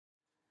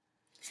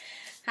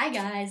Hi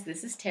guys,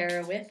 this is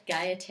Tara with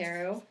Gaia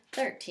Tarot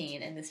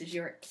 13, and this is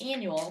your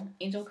annual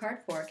angel card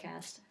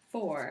forecast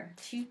for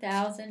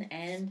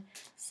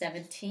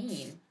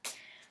 2017.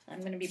 I'm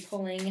going to be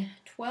pulling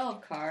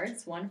 12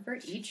 cards, one for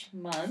each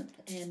month,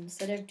 and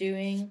instead of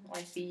doing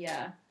like the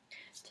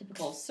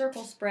typical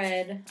circle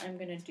spread, I'm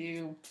going to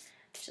do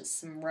just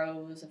some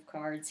rows of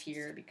cards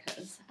here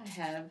because I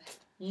have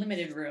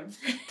limited room.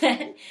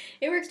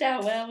 It worked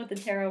out well with the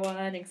tarot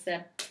one,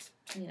 except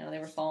they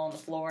were falling on the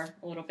floor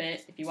a little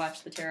bit if you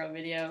watch the tarot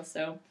video,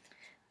 so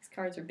these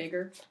cards are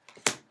bigger.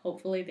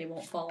 Hopefully they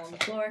won't fall on the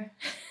floor.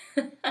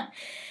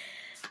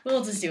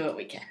 We'll just do what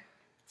we can.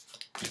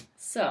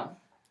 So,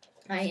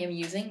 I am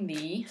using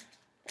the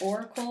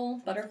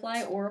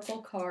Butterfly Oracle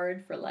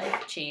card for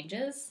life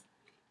changes.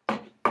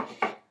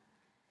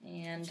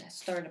 And I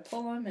started to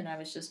pull them, and I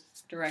was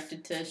just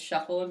directed to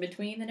shuffle in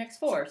between the next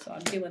four, so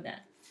I'm doing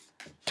that.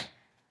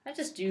 I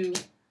just do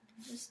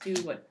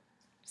what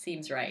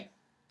seems right.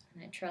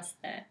 And I trust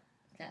that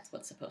that's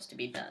what's supposed to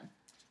be done.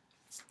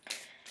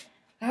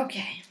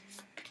 Okay,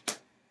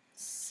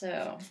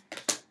 so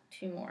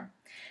 2 more.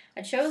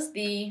 I chose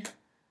the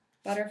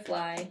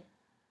Butterfly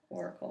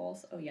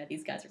Oracles. Oh yeah,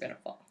 these guys are going to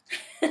fall.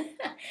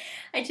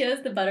 I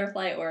chose the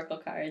Butterfly Oracle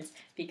cards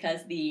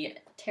because the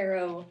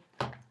tarot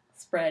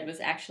spread was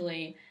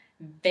actually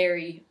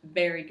very,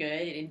 very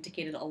good. It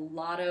indicated a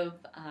lot of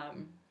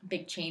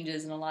big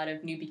changes and a lot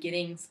of new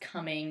beginnings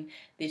coming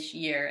this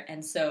year,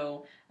 and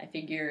so I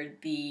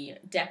figured the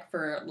deck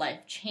for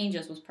life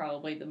changes was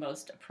probably the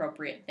most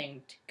appropriate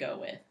thing to go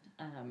with.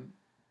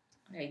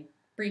 I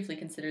briefly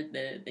considered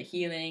the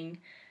healing.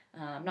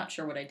 I'm not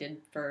sure what I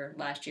did for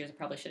last year's. I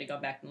probably should have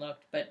gone back and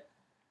looked, but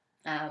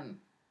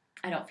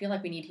I don't feel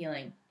like we need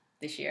healing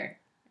this year.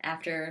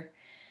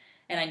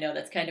 And I know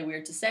that's kind of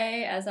weird to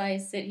say as I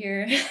sit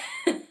here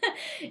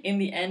in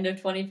the end of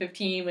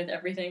 2015 with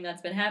everything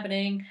that's been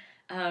happening.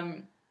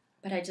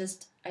 But I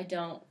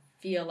don't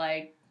feel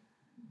like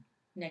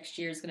next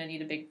year is going to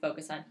need a big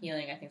focus on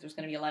healing. I think there's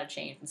going to be a lot of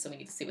change, and so we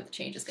need to see what the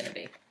change is going to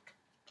be.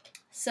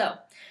 So,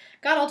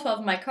 got all 12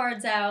 of my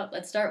cards out.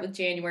 Let's start with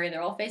January.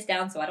 They're all face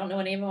down, so I don't know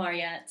what any of them are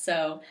yet.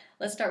 So,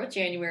 let's start with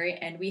January,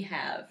 and we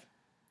have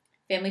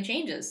family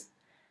changes.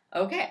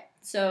 Okay,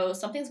 so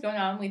something's going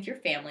on with your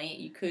family.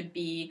 You could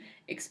be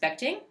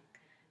expecting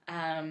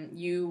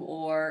you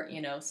or,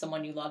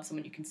 someone you love,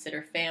 someone you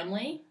consider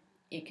family.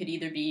 It could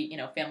either be,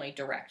 family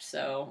direct.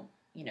 So,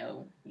 you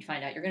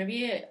find out you're going to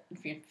be,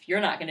 if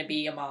you're not going to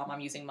be a mom, I'm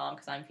using mom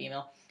because I'm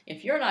female.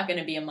 If you're not going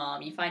to be a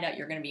mom, you find out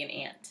you're going to be an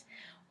aunt.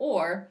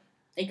 Or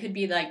it could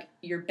be like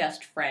your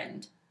best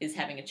friend is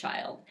having a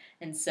child.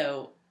 And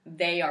so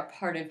they are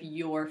part of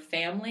your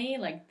family,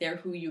 like they're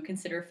who you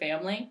consider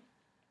family.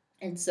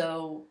 And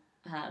so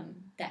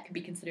that could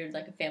be considered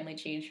like a family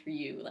change for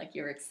you. Like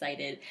you're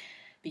excited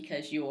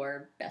because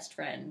your best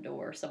friend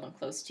or someone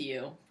close to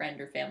you,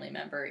 friend or family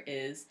member,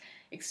 is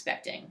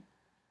expecting.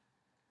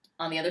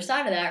 On the other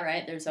side of that,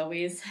 right, there's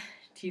always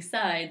 2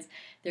 sides.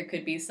 There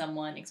could be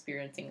someone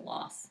experiencing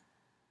loss,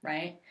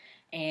 right?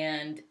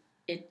 And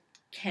it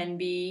can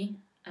be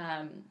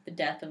the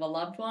death of a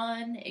loved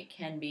one. It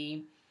can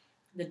be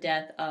the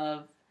death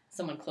of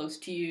someone close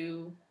to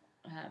you.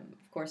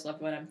 Of course,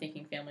 loved one, I'm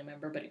thinking family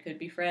member, but it could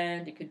be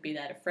friend. It could be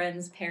that a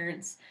friend's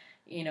parents,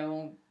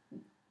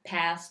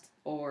 passed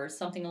or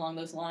something along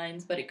those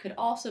lines. But it could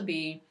also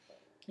be,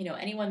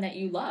 anyone that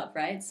you love,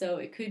 right? So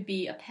it could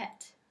be a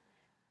pet.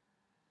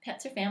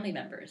 Pets are family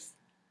members,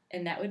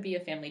 and that would be a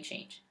family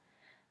change.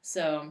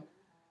 So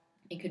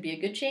it could be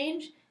a good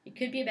change. It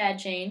could be a bad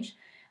change.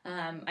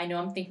 I know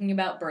I'm thinking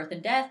about birth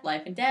and death,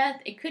 life and death.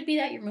 It could be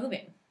that you're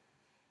moving.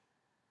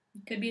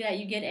 It could be that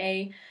you get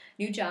a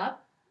new job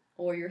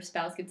or your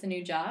spouse gets a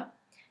new job,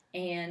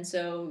 and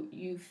so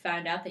you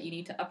found out that you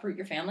need to uproot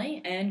your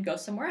family and go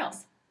somewhere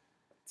else.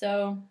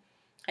 So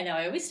I know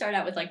I always start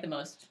out with like the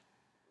most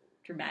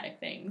dramatic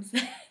things.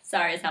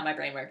 Sorry, is how my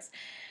brain works.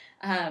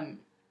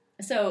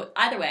 So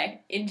either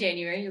way, in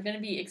January, you're going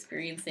to be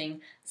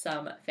experiencing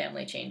some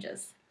family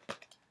changes.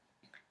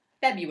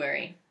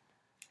 February,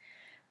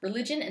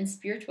 religion and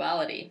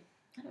spirituality.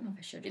 I don't know if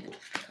I showed you the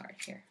card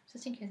here,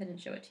 just in case I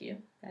didn't show it to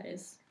you. That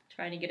is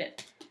trying to get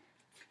it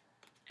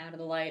out of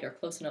the light or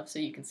close enough so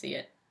you can see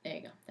it. There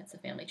you go. That's the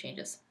family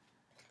changes.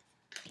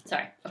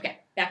 Sorry. Okay,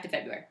 back to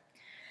February.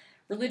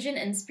 Religion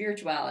and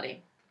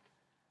spirituality.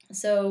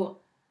 So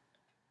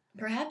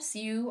perhaps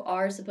you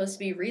are supposed to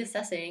be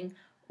reassessing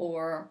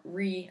or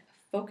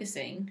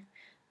refocusing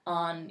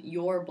on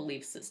your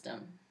belief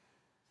system.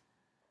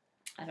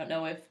 I don't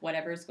know if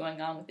whatever's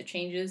going on with the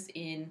changes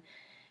in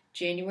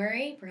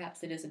January,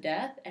 perhaps it is a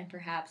death, and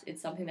perhaps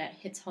it's something that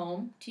hits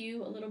home to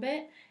you a little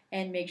bit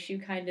and makes you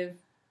kind of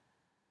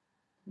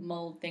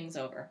mull things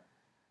over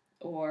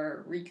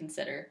or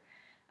reconsider.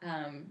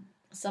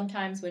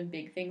 Sometimes when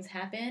big things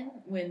happen,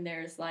 when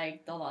there's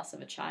like the loss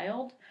of a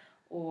child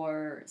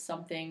or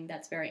something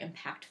that's very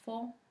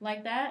impactful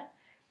like that,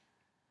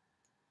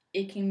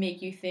 it can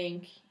make you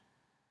rethink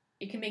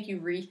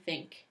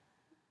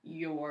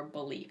your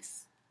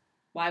beliefs.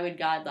 Why would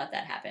God let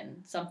that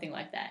happen? Something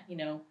like that,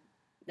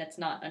 that's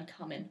not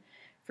uncommon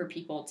for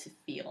people to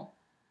feel.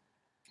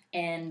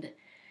 And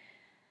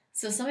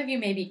so some of you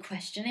may be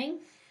questioning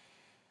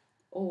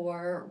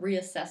or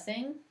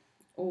reassessing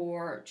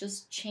or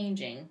just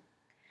changing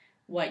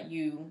what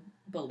you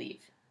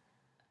believe.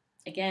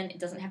 Again, it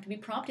doesn't have to be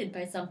prompted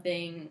by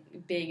something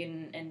big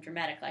and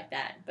dramatic like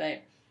that,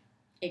 but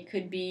it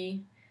could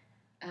be,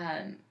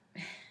 and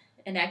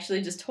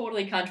actually just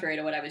totally contrary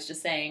to what I was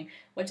just saying,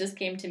 what just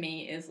came to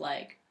me is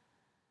like,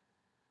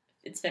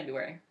 it's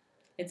February,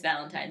 it's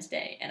Valentine's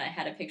Day, and I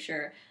had a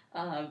picture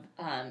of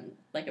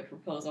like a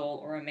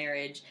proposal or a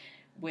marriage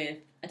with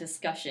a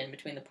discussion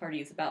between the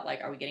parties about like,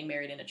 are we getting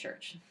married in a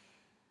church?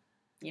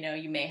 You know,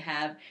 you may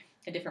have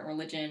a different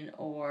religion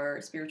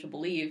or spiritual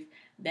belief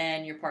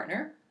than your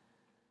partner,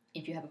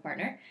 if you have a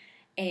partner,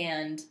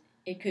 and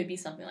it could be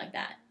something like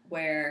that,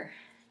 where,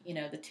 you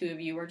know, the two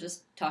of you are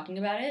just talking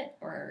about it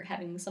or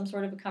having some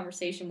sort of a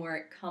conversation where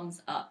it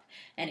comes up.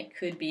 And it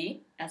could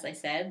be, as I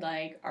said,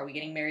 like, are we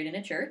getting married in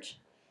a church?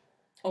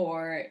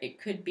 Or it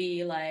could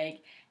be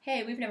like,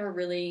 hey, we've never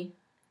really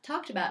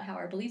talked about how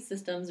our belief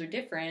systems are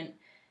different.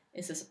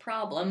 Is this a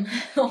problem?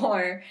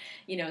 Or,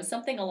 you know,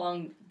 something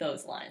along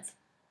those lines.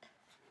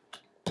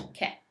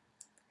 Okay,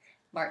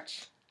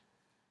 March.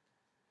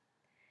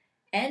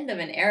 End of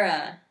an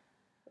era.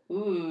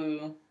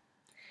 Ooh,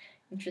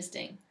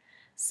 interesting.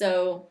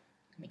 So,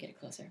 let me get it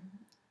closer.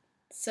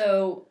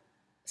 So,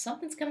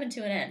 something's coming to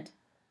an end.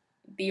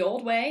 The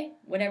old way,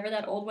 whatever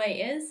that old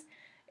way is,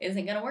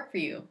 isn't going to work for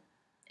you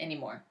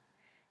anymore.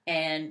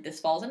 And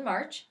this falls in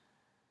March,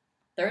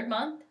 3rd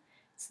month.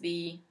 It's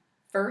the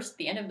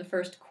end of the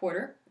first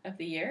quarter of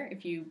the year.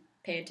 If you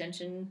pay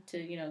attention to,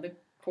 you know, the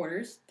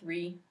quarters,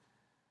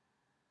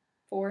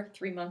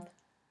 3-month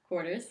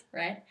quarters,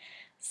 right?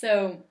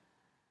 So,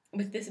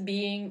 with this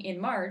being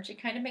in March,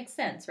 it kind of makes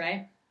sense,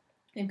 right?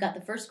 You've got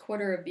the first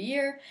quarter of the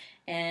year,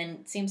 and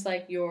it seems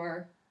like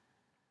you're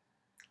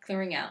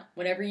clearing out.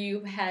 Whatever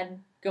you had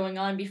going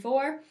on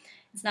before,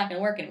 it's not going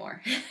to work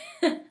anymore.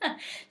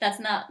 That's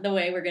not the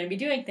way we're going to be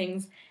doing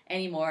things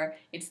anymore.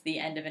 It's the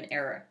end of an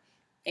era.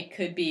 It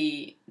could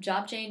be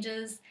job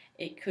changes.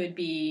 It could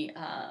be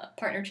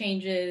partner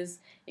changes.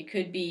 It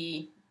could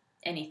be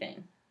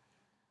anything.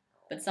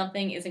 But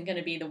something isn't going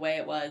to be the way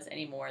it was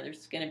anymore.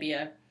 There's going to be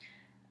a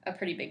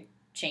pretty big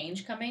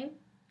change coming.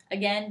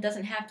 Again,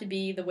 doesn't have to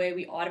be the way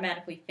we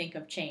automatically think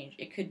of change.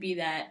 It could be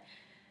that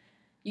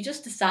you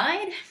just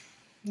decide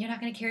you're not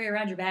going to carry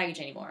around your baggage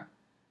anymore.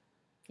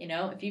 You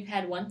know, if you've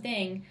had one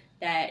thing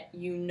that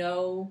you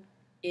know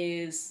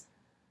is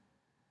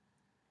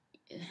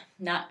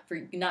not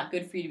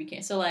good for you to be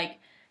carrying. So like,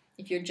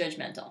 if you're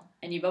judgmental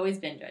and you've always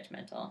been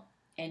judgmental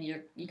and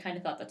you kind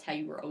of thought that's how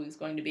you were always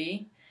going to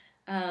be,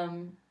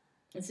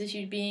 it's just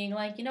you being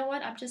like, you know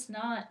what, I'm just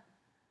not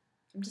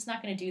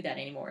going to do that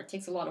anymore. It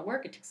takes a lot of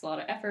work, it takes a lot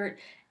of effort,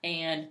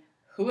 and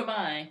who am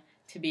I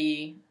to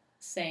be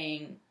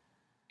saying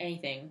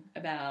anything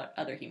about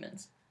other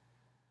humans?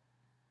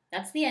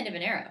 That's the end of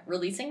an era.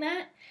 Releasing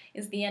that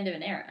is the end of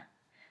an era.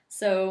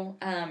 So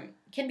it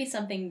can be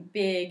something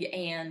big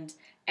and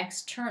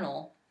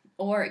external,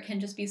 or it can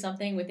just be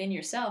something within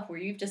yourself where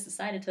you've just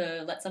decided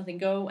to let something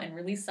go and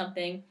release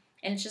something,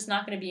 and it's just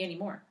not going to be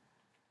anymore.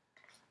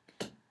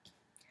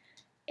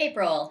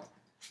 April.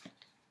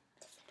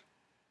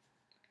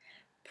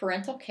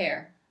 Parental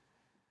care.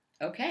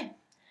 Okay.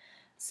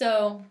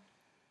 So,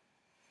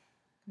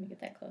 let me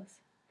get that close.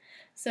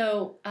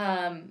 So,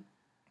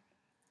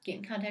 get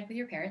in contact with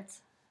your parents.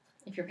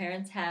 If your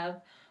parents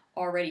have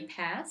already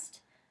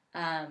passed,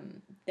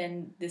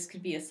 then this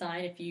could be a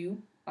sign. If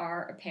you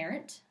are a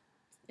parent,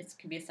 it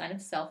could be a sign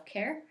of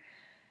self-care.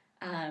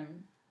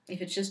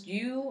 If it's just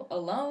you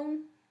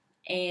alone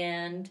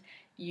and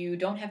you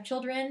don't have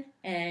children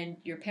and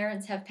your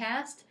parents have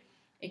passed,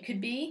 it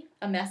could be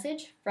a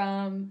message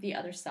from the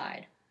other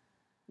side.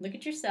 Look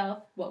at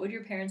yourself. What would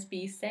your parents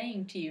be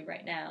saying to you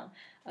right now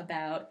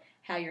about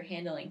how you're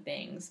handling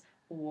things,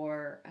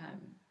 or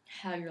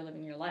how you're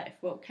living your life?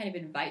 What kind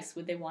of advice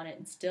would they want to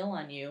instill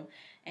on you,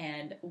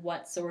 and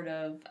what sort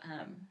of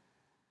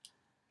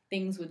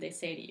things would they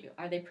say to you?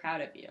 Are they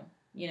proud of you?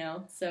 You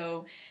know,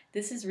 so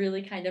this is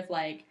really kind of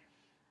like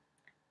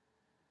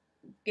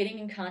getting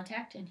in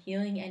contact and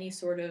healing any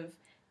sort of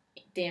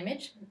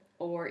damage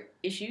or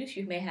issues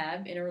you may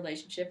have in a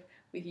relationship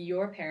with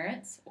your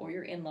parents or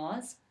your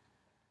in-laws.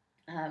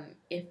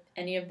 If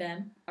any of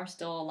them are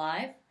still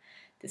alive,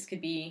 this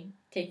could be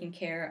taking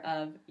care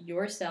of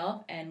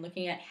yourself and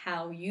looking at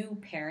how you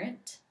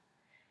parent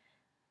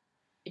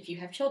if you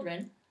have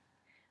children,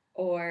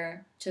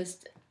 or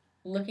just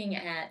looking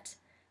at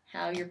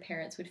how your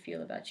parents would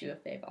feel about you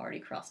if they've already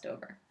crossed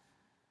over.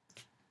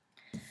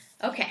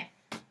 Okay,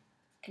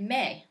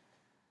 May.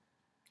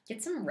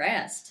 Get some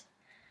rest.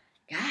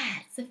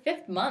 God, it's the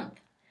 5th month.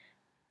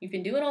 You've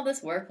been doing all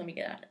this work. Let me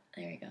get at it.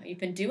 There you go. You've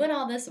been doing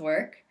all this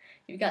work.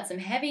 You've got some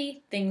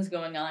heavy things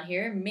going on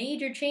here.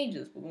 Major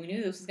changes. We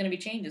knew this was going to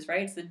be changes,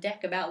 right? It's the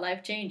deck about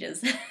life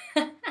changes.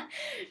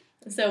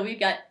 So we've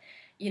got,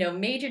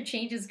 major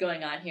changes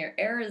going on here.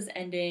 Eras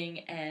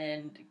ending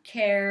and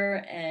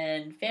care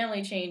and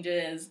family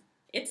changes.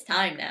 It's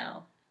time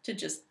now. to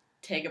just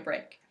take a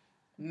break.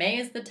 May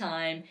is the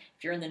time.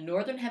 If you're in the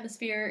northern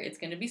hemisphere, it's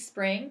going to be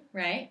spring,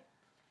 right?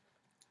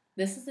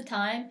 This is the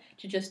time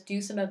to just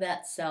do some of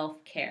that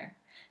self-care,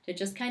 to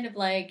just kind of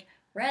like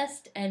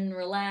rest and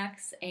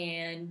relax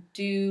and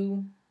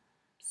do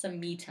some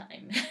me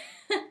time.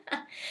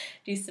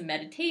 Do some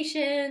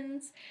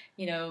meditations,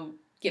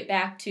 get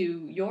back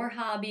to your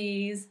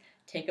hobbies,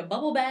 take a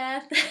bubble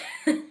bath,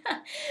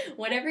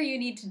 whatever you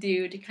need to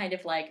do to kind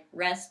of like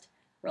rest,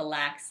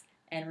 relax,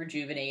 and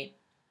rejuvenate.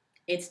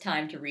 It's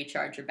time to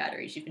recharge your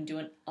batteries. You've been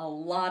doing a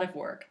lot of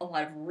work, a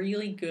lot of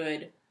really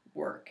good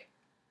work,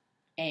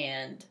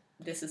 and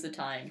this is the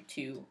time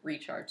to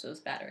recharge those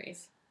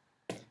batteries.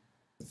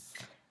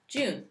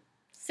 June,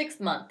 6th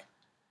month.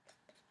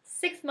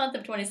 6th month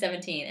of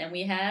 2017, and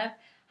we have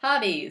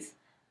hobbies.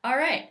 All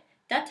right,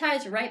 that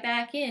ties right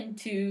back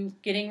into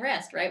getting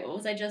rest, right? What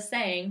was I just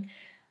saying?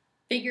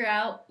 Figure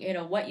out,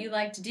 what you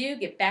like to do,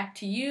 get back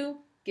to you,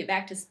 get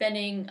back to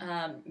spending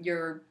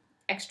your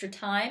extra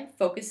time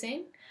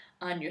focusing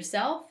on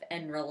yourself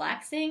and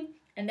relaxing,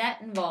 and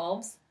that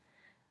involves,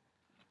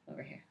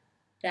 over here,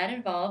 that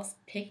involves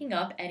picking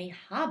up any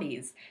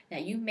hobbies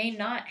that you may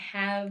not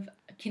have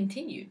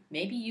continued.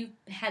 Maybe you've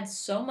had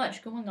so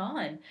much going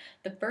on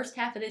the first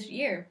half of this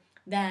year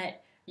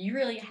that you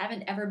really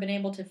haven't ever been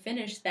able to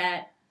finish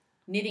that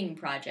knitting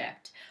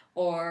project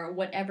or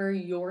whatever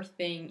your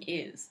thing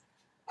is.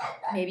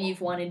 Maybe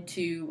you've wanted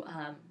to,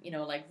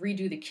 like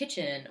redo the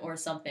kitchen or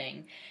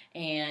something,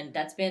 and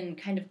that's been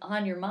kind of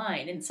on your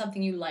mind and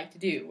something you like to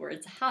do, or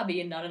it's a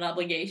hobby and not an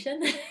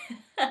obligation.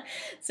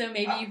 So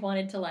maybe you've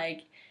wanted to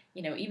like,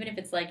 even if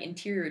it's like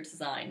interior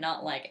design,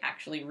 not like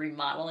actually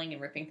remodeling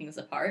and ripping things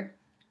apart,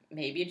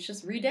 maybe it's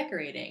just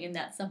redecorating and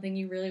that's something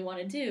you really want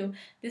to do.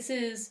 This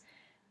is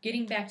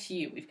getting back to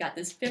you. We've got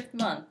this 5th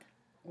month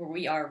where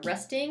we are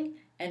resting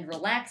and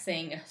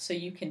relaxing so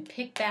you can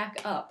pick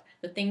back up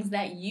the things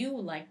that you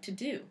like to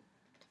do.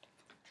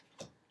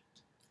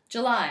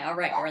 July, all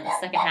right, we're in the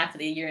second half of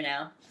the year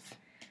now.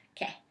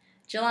 Okay,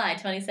 July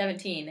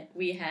 2017,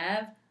 we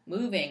have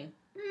moving.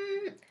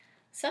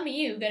 Some of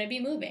you going to be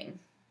moving.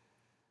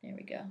 There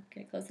we go.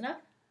 Get it close enough?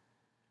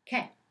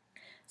 Okay,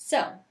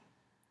 so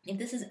if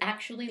this is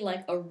actually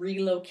like a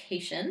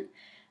relocation,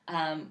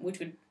 which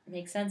would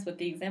make sense with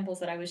the examples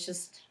that I was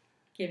just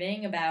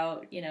giving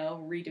about,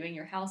 redoing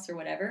your house or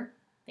whatever.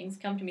 Things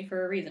come to me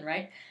for a reason,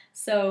 right?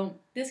 So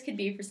this could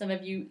be for some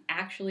of you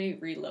actually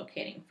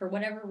relocating for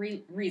whatever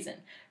reason.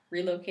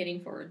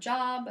 Relocating for a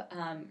job,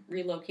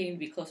 relocating to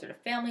be closer to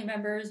family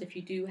members if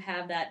you do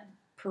have that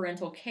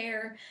parental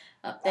care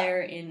up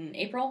there in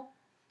April.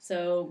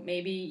 So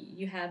maybe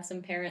you have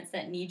some parents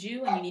that need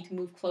you and you need to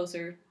move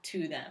closer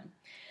to them.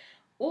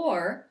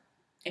 Or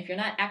if you're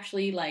not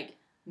actually like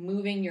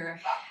moving your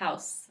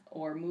house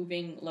or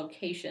moving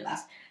locations,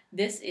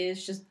 this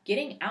is just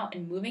getting out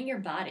and moving your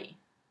body.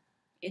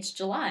 It's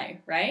July,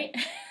 right?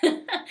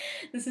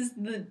 This is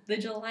the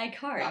July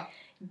card.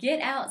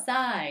 Get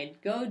outside,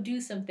 go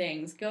do some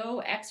things,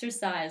 go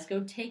exercise,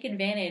 go take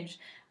advantage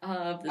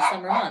of the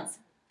summer months.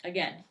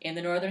 Again, in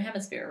the northern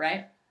hemisphere,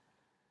 right?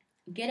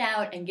 Get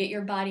out and get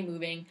your body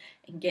moving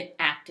and get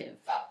active.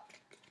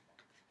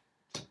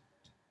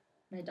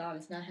 My dog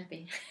is not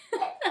happy.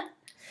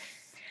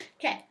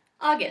 Okay,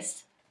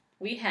 August.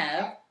 We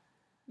have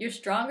You're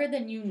Stronger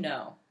Than You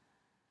Know.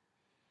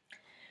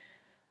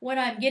 What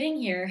I'm getting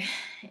here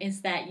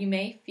is that you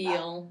may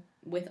feel,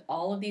 with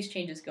all of these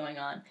changes going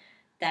on,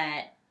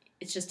 that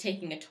it's just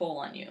taking a toll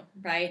on you,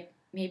 right?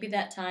 Maybe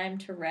that time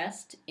to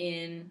rest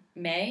in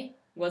May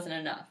wasn't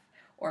enough.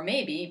 Or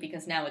maybe,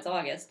 because now it's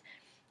August,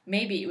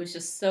 maybe it was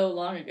just so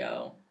long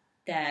ago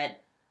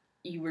that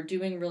you were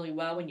doing really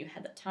well when you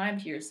had the time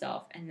to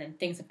yourself, and then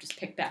things have just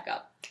picked back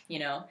up.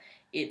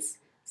 It's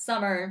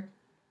summer,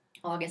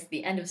 August,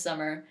 the end of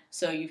summer,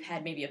 so you've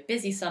had maybe a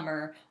busy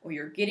summer, or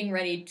you're getting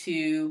ready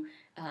to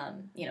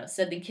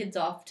send the kids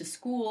off to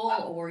school,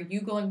 or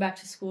you going back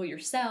to school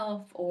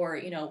yourself,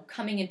 or,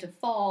 coming into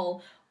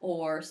fall,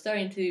 or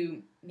starting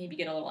to maybe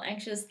get a little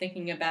anxious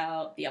thinking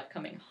about the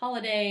upcoming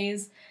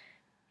holidays.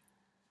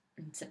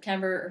 In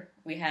September,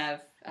 we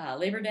have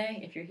Labor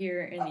Day, if you're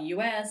here in the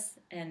U.S.,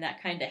 and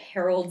that kind of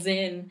heralds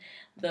in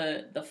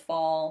the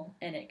fall,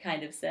 and it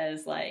kind of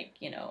says, like,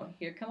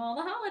 here come all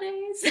the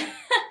holidays.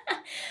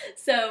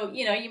 So,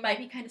 you might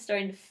be kind of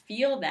starting to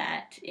feel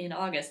that in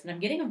August, and I'm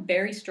getting a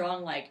very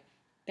strong, like,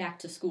 back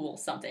to school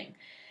something.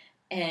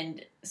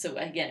 And so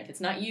again, if it's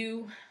not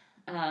you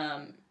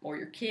or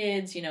your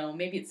kids,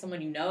 maybe it's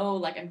someone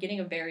like I'm getting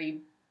a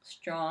very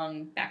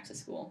strong back to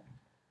school.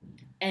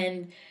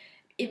 And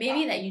it may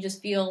be that you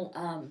just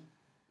feel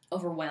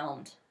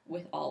overwhelmed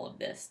with all of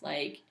this.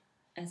 Like,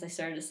 as I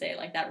started to say,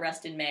 like that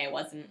rest in May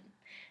wasn't,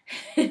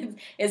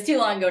 it's too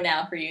long ago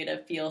now for you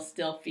to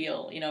still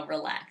feel,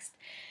 relaxed.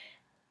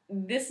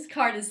 This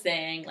card is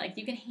saying, like,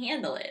 you can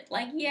handle it.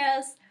 Like,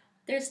 yes,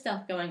 there's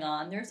stuff going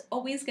on. There's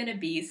always going to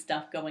be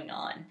stuff going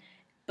on.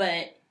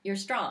 But you're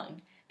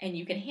strong, and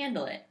you can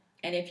handle it.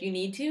 And if you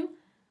need to,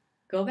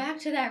 go back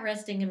to that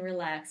resting and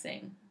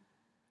relaxing.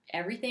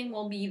 Everything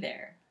will be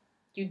there.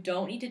 You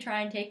don't need to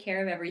try and take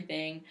care of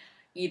everything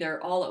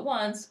either all at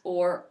once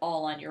or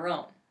all on your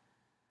own,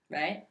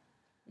 right?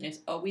 There's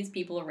always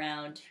people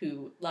around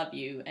who love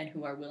you and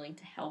who are willing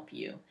to help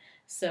you.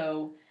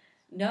 So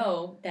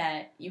know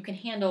that you can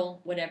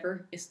handle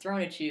whatever is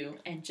thrown at you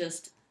and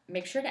just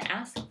make sure to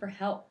ask for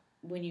help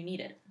when you need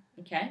it,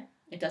 okay?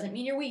 It doesn't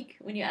mean you're weak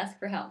when you ask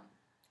for help.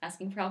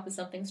 Asking for help is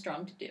something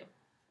strong to do.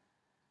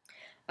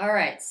 All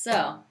right,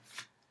 so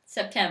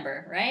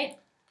September, right?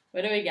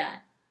 What do we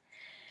got?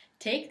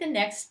 Take the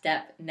next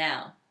step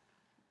now.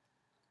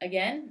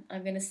 Again,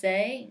 I'm going to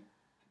say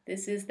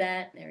this is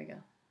that, there we go,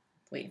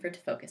 waiting for it to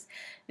focus.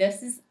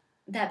 This is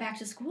that back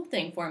to school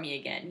thing for me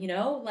again,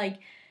 like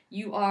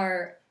you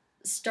are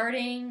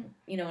starting,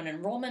 an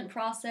enrollment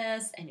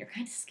process and you're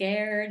kind of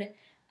scared.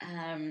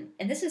 And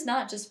this is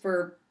not just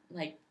for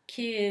like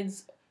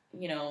kids,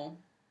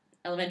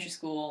 elementary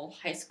school,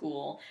 high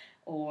school,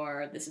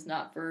 or this is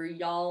not for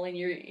y'all in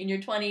your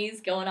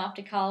 20s going off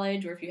to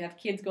college, or if you have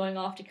kids going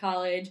off to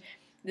college.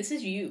 This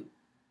is you.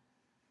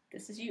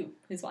 This is you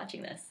who's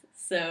watching this.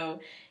 So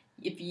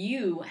if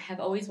you have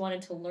always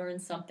wanted to learn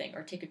something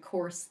or take a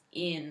course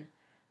in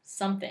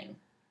something,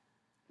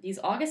 these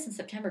August and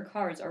September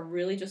cards are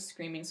really just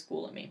screaming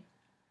school at me.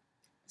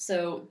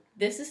 So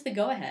this is the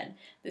go-ahead.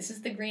 This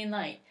is the green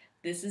light.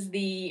 This is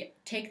the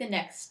take the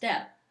next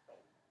step.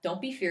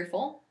 Don't be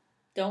fearful.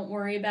 Don't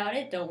worry about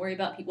it. Don't worry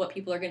about what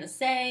people are going to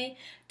say.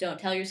 Don't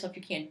tell yourself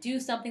you can't do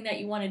something that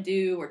you want to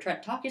do or try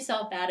to talk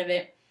yourself out of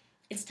it.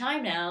 It's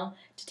time now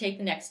to take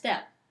the next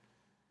step,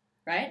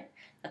 right?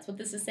 That's what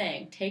this is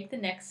saying. Take the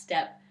next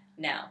step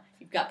now.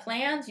 You've got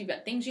plans. You've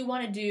got things you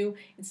want to do.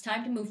 It's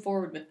time to move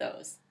forward with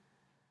those.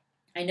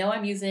 I know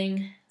I'm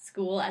using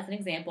school as an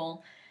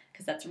example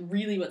because that's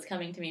really what's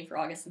coming to me for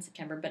August and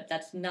September, but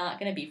that's not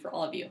going to be for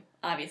all of you,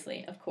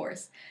 obviously, of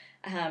course.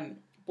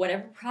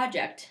 Whatever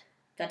project,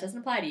 that doesn't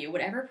apply to you,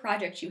 whatever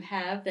project you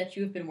have that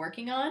you have been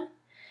working on,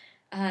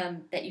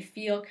 that you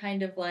feel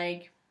kind of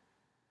like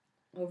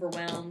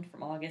overwhelmed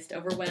from August,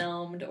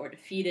 overwhelmed or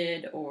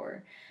defeated,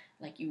 or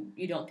like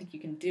you don't think you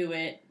can do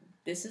it,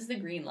 this is the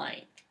green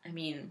light. I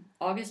mean,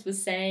 August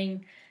was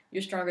saying,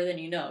 you're stronger than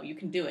you know, you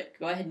can do it,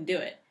 go ahead and do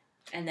it.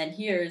 And then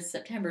here's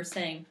September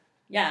saying,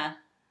 yeah,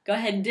 go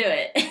ahead and do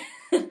it.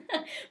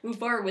 Move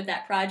forward with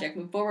that project,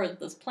 move forward with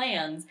those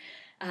plans.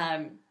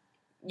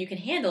 You can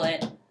handle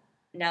it,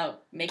 now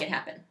make it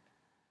happen.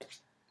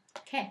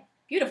 Okay,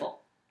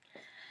 beautiful.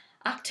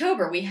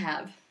 October we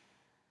have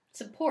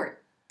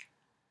support.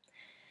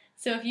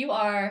 So if you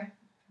are,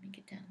 let me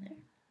get down there.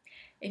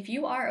 If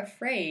you are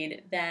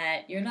afraid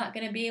that you're not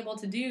going to be able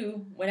to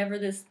do whatever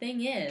this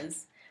thing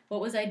is,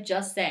 what was I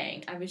just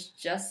saying? I was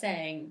just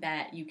saying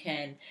that you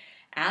can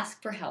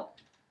ask for help.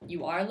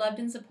 You are loved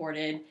and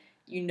supported.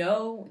 You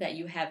know that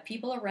you have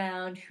people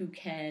around who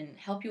can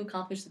help you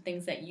accomplish the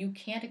things that you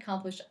can't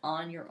accomplish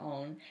on your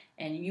own,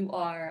 and you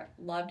are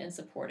loved and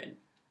supported.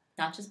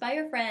 Not just by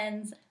your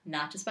friends,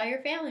 not just by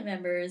your family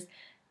members.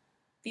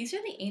 These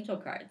are the angel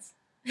cards.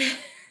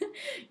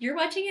 You're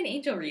watching an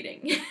angel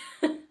reading.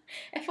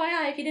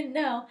 FYI, if you didn't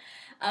know.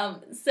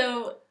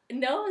 So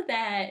know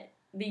that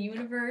the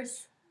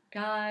universe,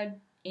 God,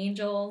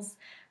 angels,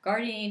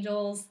 guardian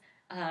angels,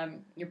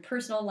 your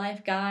personal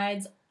life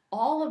guides,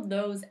 all of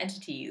those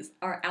entities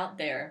are out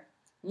there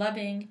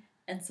loving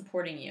and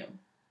supporting you.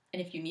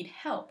 And if you need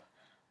help,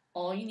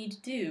 all you need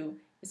to do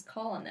is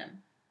call on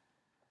them.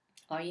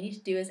 All you need to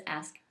do is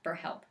ask for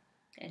help.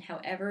 And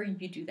however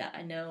you do that,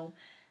 I know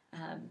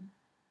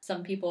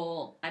some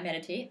people, I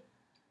meditate,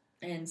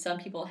 and some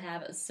people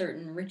have a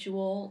certain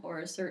ritual or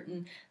a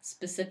certain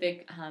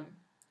specific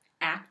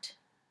act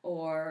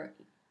or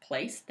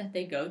place that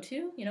they go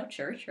to,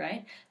 church,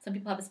 right? Some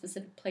people have a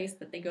specific place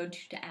that they go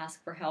to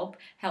ask for help.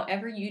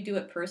 However you do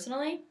it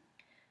personally,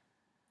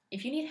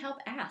 if you need help,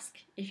 ask.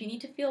 If you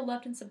need to feel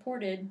loved and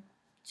supported,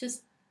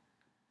 just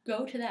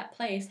go to that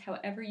place,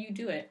 however you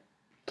do it,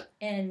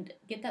 and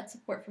get that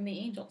support from the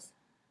angels.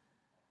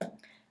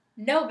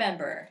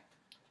 November.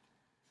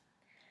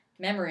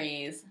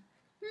 Memories.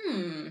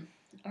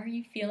 Are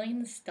you feeling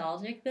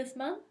nostalgic this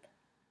month?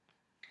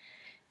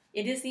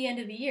 It is the end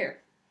of the year,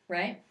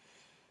 right?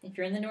 If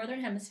you're in the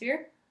Northern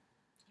Hemisphere,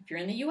 if you're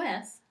in the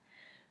U.S.,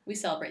 we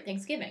celebrate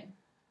Thanksgiving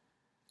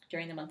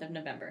during the month of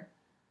November.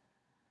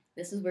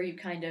 This is where you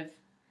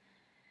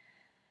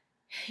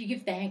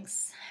give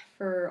thanks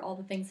for all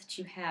the things that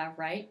you have,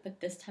 right? But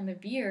this time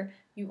of year,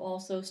 you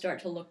also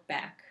start to look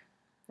back,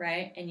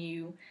 right?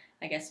 And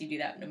I guess you do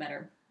that no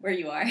matter where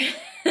you are.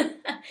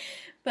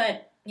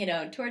 But,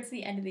 towards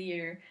the end of the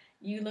year,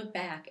 you look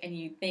back and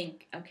you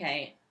think,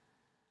 okay,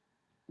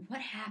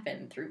 what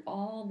happened through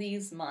all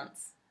these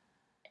months?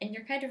 And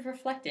you're kind of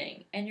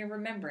reflecting and you're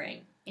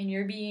remembering and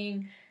you're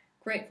being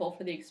grateful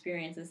for the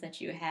experiences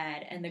that you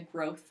had and the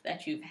growth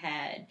that you've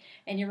had.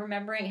 And you're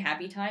remembering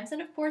happy times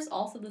and, of course,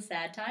 also the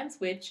sad times,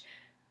 which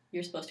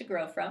you're supposed to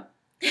grow from.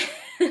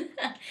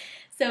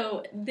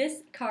 So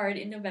this card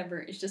in November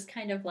is just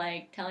kind of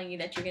like telling you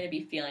that you're going to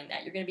be feeling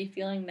that. You're going to be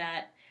feeling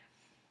that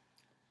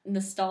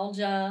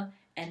nostalgia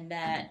and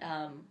that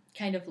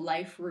kind of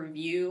life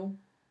review,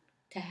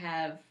 to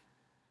have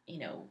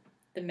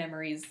the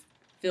memories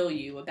fill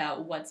you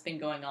about what's been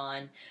going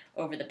on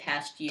over the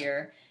past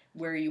year,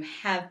 where you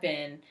have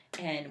been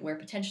and where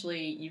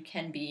potentially you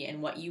can be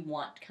and what you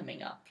want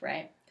coming up,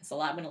 right? Because a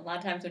lot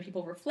of times when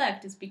people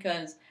reflect, it's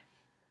because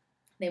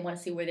they want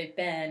to see where they've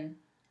been,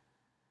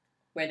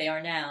 where they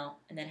are now,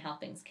 and then how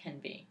things can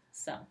be.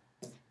 So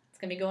it's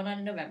going to be going on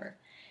in November.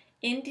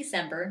 In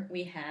December,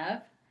 we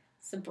have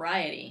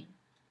sobriety.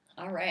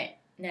 All right.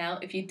 Now,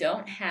 if you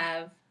don't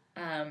have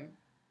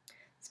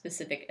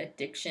specific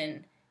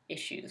addiction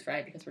issues,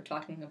 right? Because we're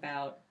talking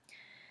about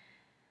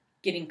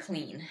getting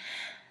clean,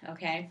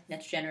 okay?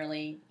 That's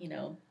generally,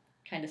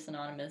 kind of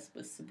synonymous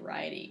with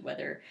sobriety,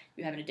 whether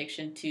you have an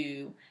addiction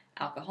to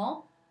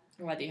alcohol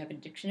or whether you have an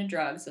addiction to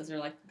drugs. Those are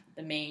like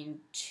the main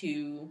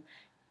two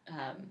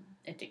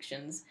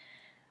addictions.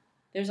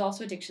 There's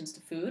also addictions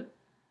to food.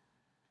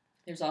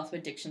 There's also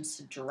addictions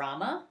to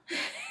drama.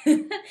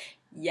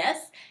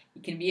 Yes,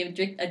 you can be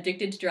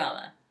addicted to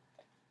drama.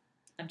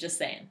 I'm just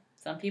saying.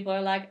 Some people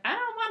are like, I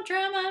don't want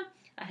drama.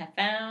 I have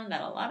found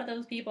that a lot of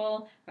those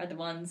people are the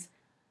ones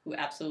who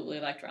absolutely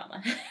like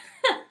drama.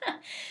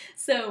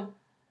 So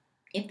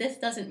if this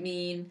doesn't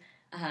mean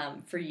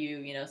for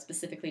you,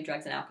 specifically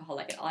drugs and alcohol,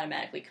 like it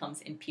automatically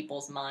comes in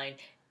people's mind,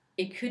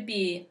 it could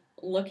be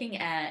looking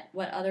at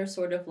what other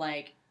sort of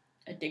like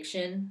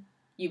addiction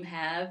you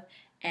have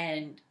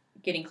and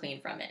getting clean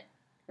from it,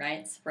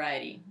 right?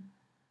 Sobriety.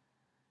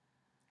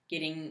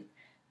 Getting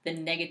the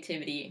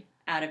negativity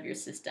out of your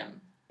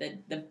system.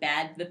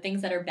 The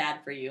things that are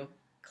bad for you,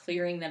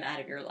 clearing them out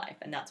of your life.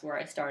 And that's where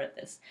I started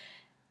this.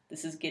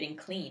 This is getting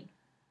clean,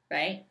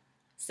 right?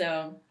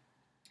 So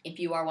if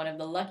you are one of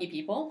the lucky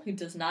people who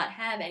does not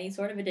have any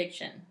sort of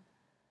addiction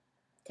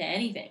to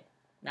anything,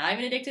 not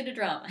even addicted to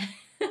drama,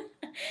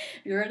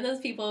 you're one of those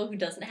people who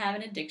doesn't have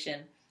an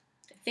addiction,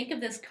 think of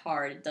this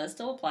card. It does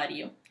still apply to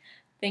you.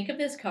 Think of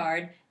this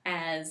card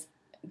as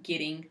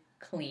getting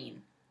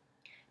clean.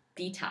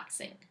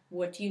 Detoxing.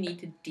 What do you need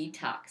to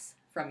detox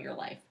from your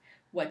life?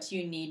 What do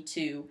you need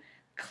to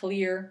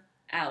clear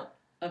out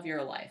of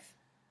your life?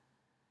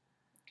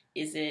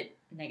 Is it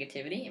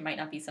negativity? It might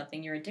not be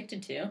something you're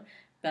addicted to,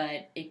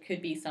 but it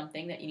could be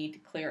something that you need to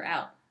clear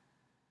out.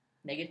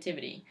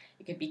 Negativity.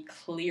 It could be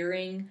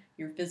clearing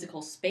your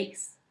physical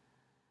space.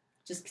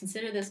 Just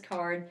consider this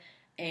card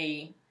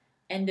a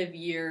end of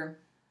year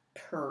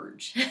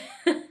purge.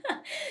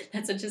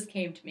 That's what just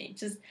came to me.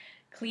 Just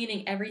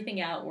cleaning everything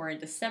out. We're in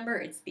December.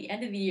 It's the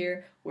end of the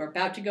year. We're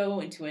about to go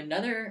into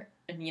another,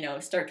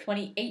 start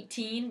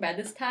 2018. By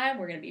this time,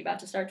 we're going to be about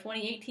to start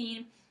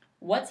 2018.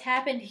 What's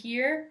happened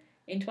here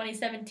in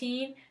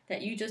 2017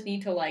 that you just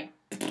need to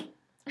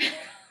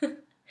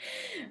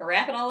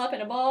wrap it all up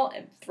in a ball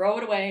and throw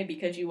it away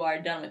because you are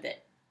done with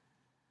it.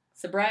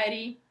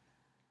 Sobriety,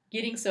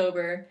 getting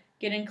sober,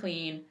 getting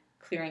clean,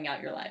 clearing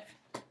out your life.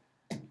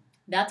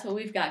 That's what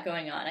we've got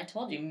going on. I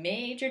told you,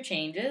 major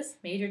changes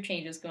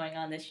going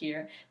on this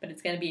year, but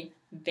it's going to be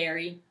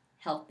very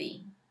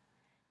healthy.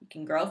 You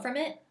can grow from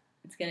it.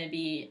 It's going to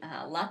be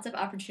lots of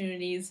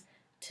opportunities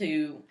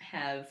to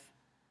have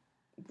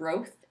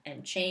growth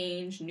and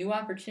change, new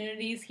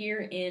opportunities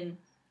here in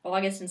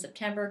August and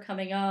September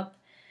coming up,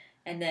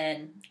 and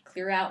then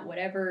clear out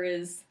whatever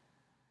is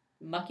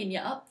mucking you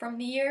up from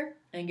the year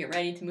and get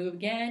ready to move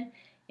again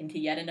into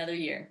yet another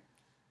year.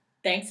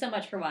 Thanks so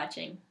much for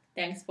watching.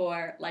 Thanks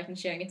for liking,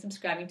 sharing, and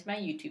subscribing to my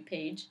YouTube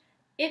page.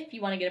 If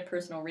you want to get a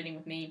personal reading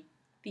with me,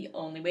 the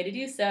only way to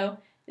do so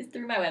is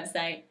through my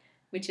website,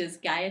 which is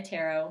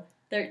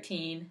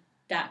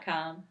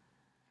GaiaTarot13.com.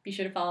 Be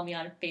sure to follow me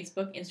on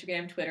Facebook,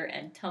 Instagram, Twitter,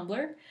 and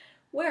Tumblr,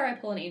 where I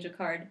pull an angel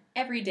card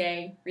every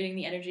day, reading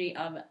the energy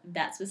of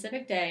that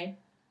specific day.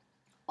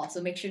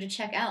 Also, make sure to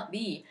check out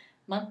the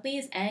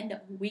monthlies and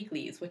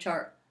weeklies, which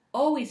are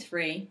always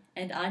free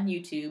and on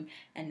YouTube,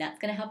 and that's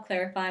going to help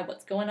clarify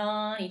what's going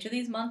on each of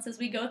these months as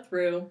we go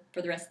through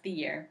for the rest of the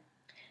year.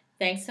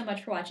 Thanks so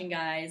much for watching,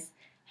 guys.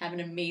 Have an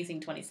amazing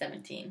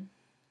 2017.